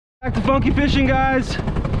Back to funky fishing, guys.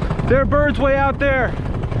 There are birds way out there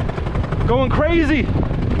going crazy.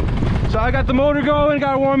 So I got the motor going,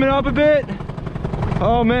 got to warm it up a bit.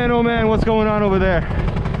 Oh man, what's going on over there?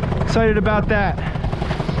 Excited about that.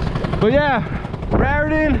 But yeah,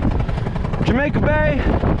 Raritan, Jamaica Bay,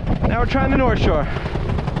 now we're trying the North Shore.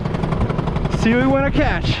 See what we want to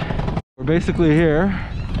catch. We're basically here.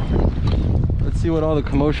 Let's see what all the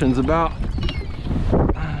commotion's about.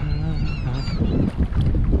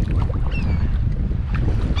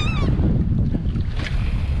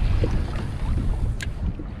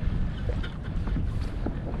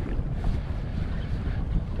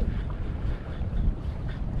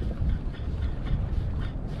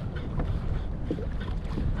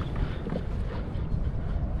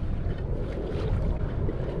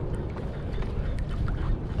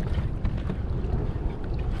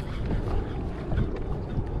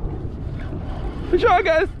 Good job,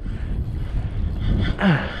 guys.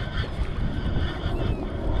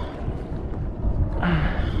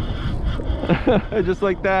 Just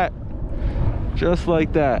like that. Just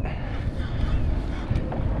like that.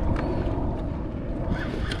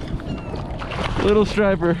 Little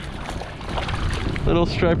striper. Little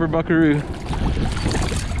striper buckaroo.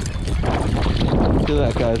 Look at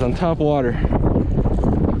that, guys, on top water.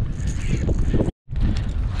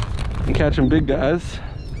 I'm catching big guys.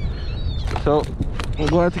 So we'll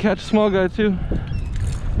go out to catch a small guy too.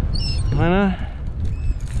 Why not?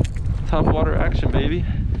 Top water action, baby.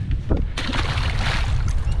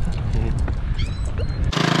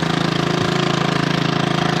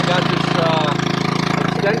 I got this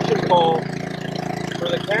extension pole for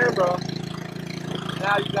the camera.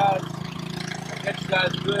 Now you guys, I'll get you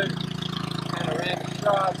guys good panoramic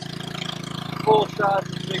shots, full shots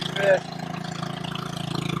of big fish,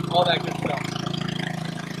 all that good stuff.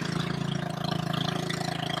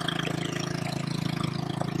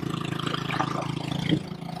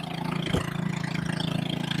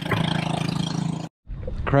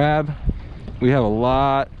 Crab. We have a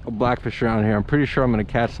lot of blackfish around here. I'm pretty sure I'm gonna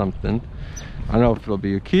catch something. I don't know if it'll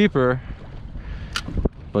be a keeper,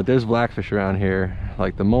 but there's blackfish around here.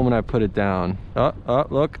 Like the moment I put it down, oh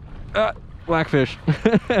look, blackfish.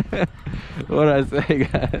 What did I say,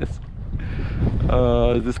 guys?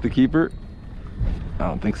 Is this the keeper? I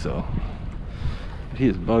don't think so. He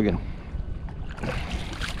is bugging.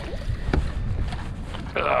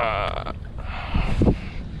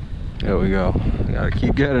 There we go. Gotta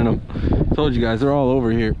keep getting them. Told you guys, they're all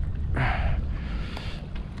over here.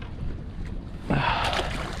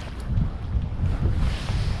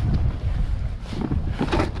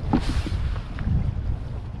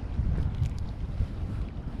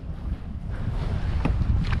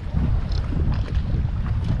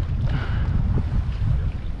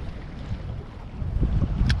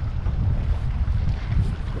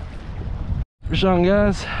 Fish on,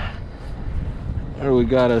 guys. There we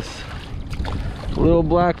got us. Little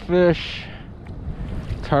blackfish,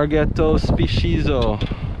 Targetto specieso.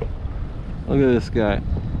 Look at this guy,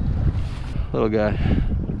 little guy.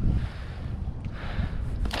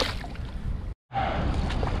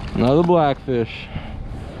 Another blackfish,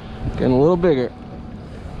 getting a little bigger.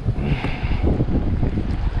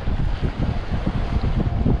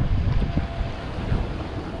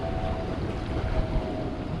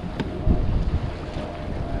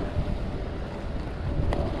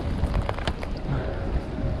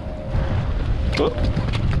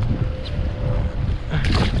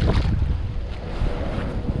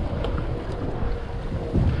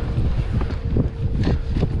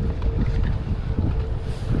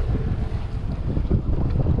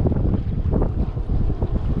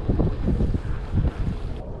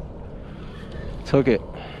 Took it.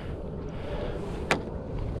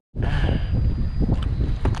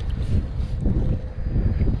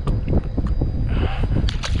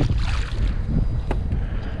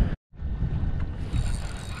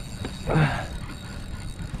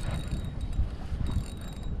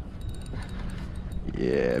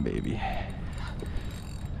 Yeah, baby.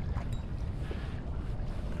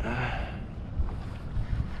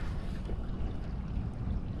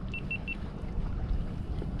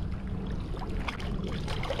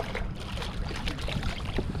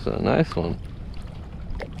 It's a nice one.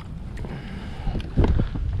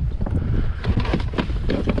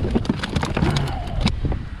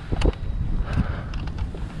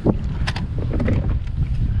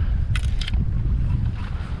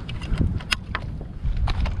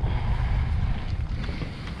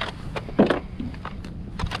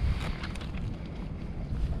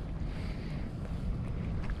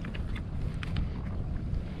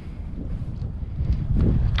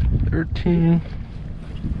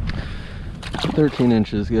 13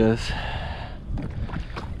 inches, guys.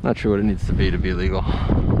 Not sure what it needs to be legal.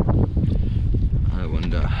 I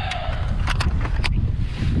wonder.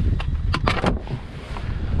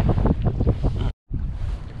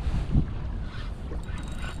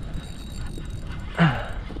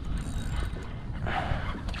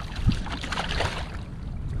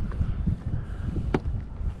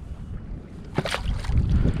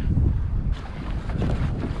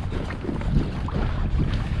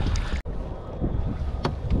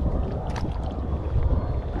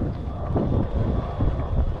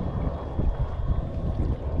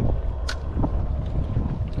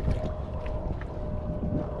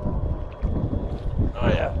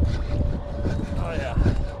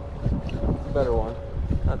 Better one,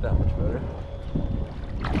 not that much better.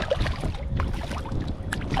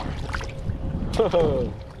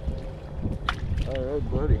 All right,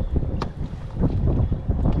 buddy.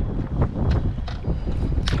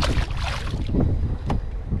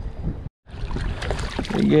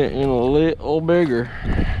 You're getting a little bigger.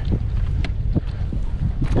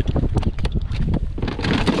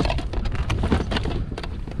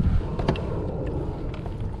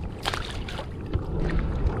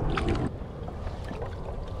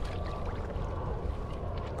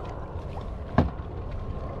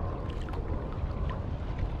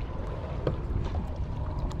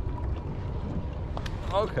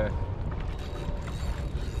 Okay.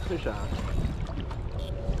 Fish on.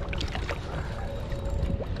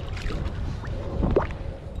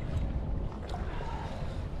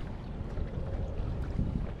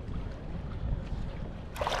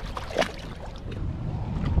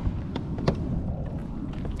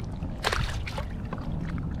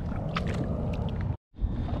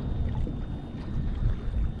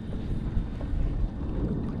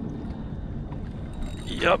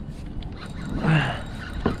 Yep.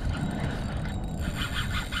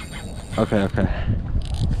 Okay.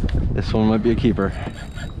 This one might be a keeper.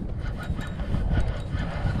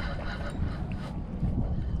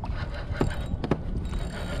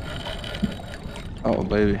 Oh,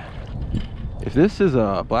 baby. If this is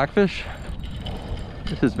a blackfish,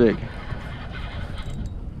 this is big.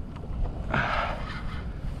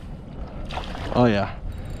 Oh yeah.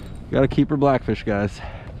 Got a keeper blackfish, guys.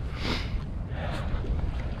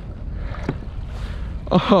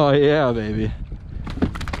 Oh yeah, baby.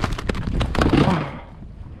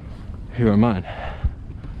 You are mine.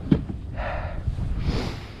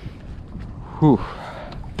 Whew.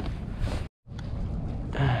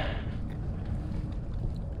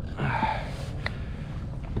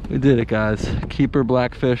 We did it, guys. Keeper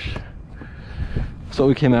blackfish. That's what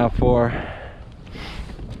we came out for.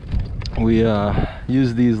 We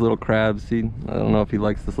used these little crabs. I don't know if he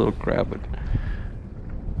likes this little crab, but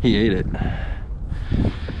he ate it.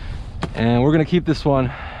 And we're gonna keep this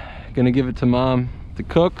one. Gonna give it to Mom to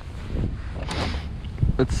cook.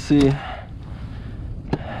 Let's see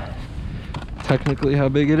technically how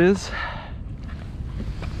big it is.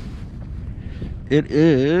 It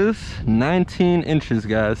is 19 inches,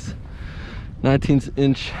 guys.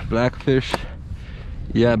 19-inch blackfish.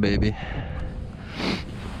 Yeah, baby.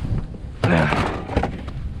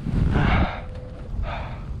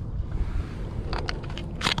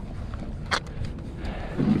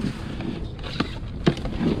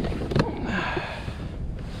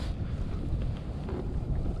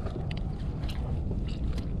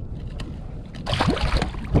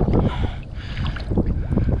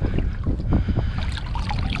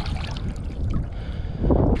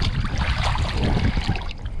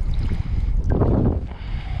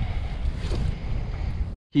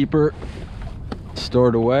 Keeper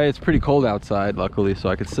stored away. It's pretty cold outside, luckily, so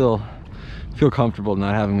I could still feel comfortable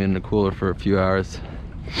not having it in the cooler for a few hours.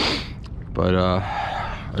 But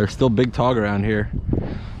there's still big tog around here.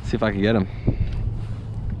 See if I can get him.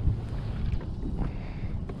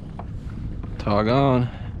 Tog on.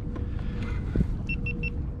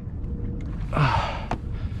 Oh,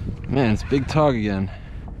 man, it's big tog again.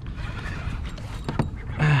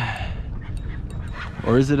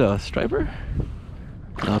 Or is it a striper?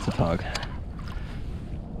 No, it's a tog.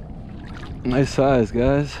 Nice size,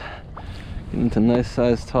 guys. Getting into nice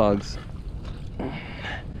size togs.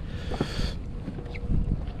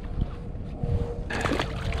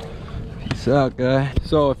 Peace out, guy.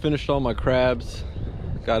 So I finished all my crabs.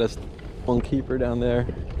 Got us one keeper down there.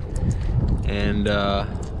 And I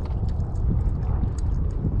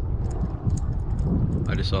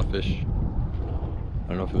just saw a fish. I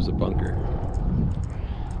don't know if it was a bunker.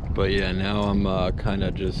 But yeah, now I'm kind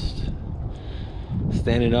of just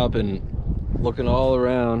standing up and looking all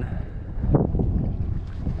around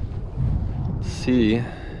to see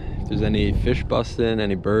if there's any fish busting,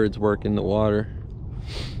 any birds working the water.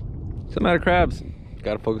 Some out of crabs.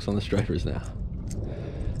 Gotta focus on the stripers now.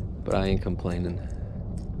 But I ain't complaining.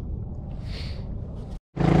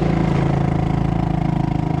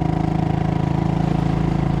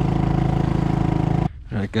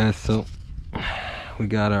 Alright guys, so we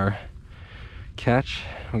got our catch.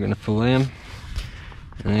 We're gonna fillet them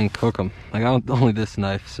and then cook them. I got only this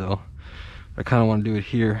knife, so I kind of want to do it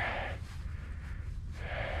here.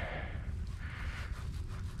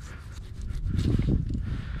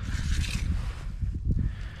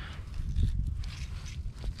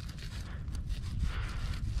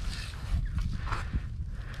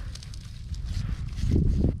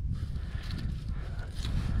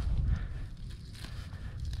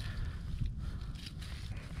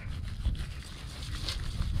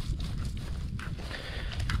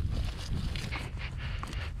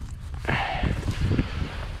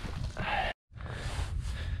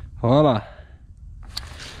 Voila.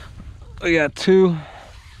 We got 2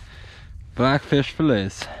 blackfish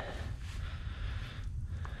fillets.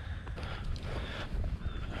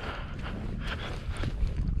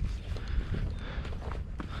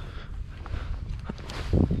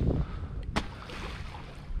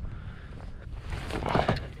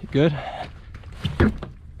 You good?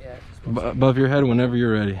 Yeah. Above your head whenever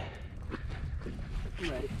you're ready. I'm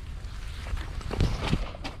ready.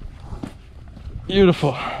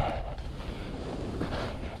 Beautiful.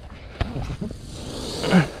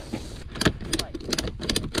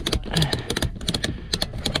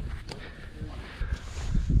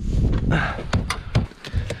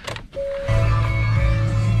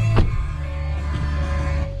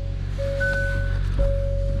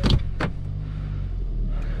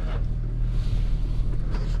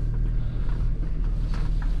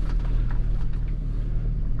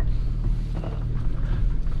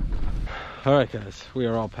 All right guys, we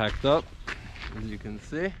are all packed up. As you can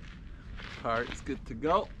see, car is good to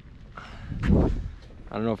go. I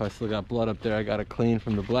don't know if I still got blood up there. I got it clean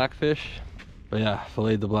from the blackfish. But yeah,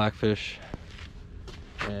 filleted the blackfish.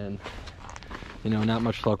 And you know, not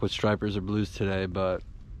much luck with stripers or blues today, but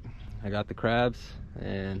I got the crabs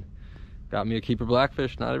and got me a keeper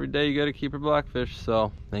blackfish. Not every day you get a keeper blackfish,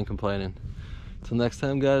 so ain't complaining. Till next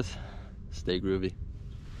time guys, stay groovy.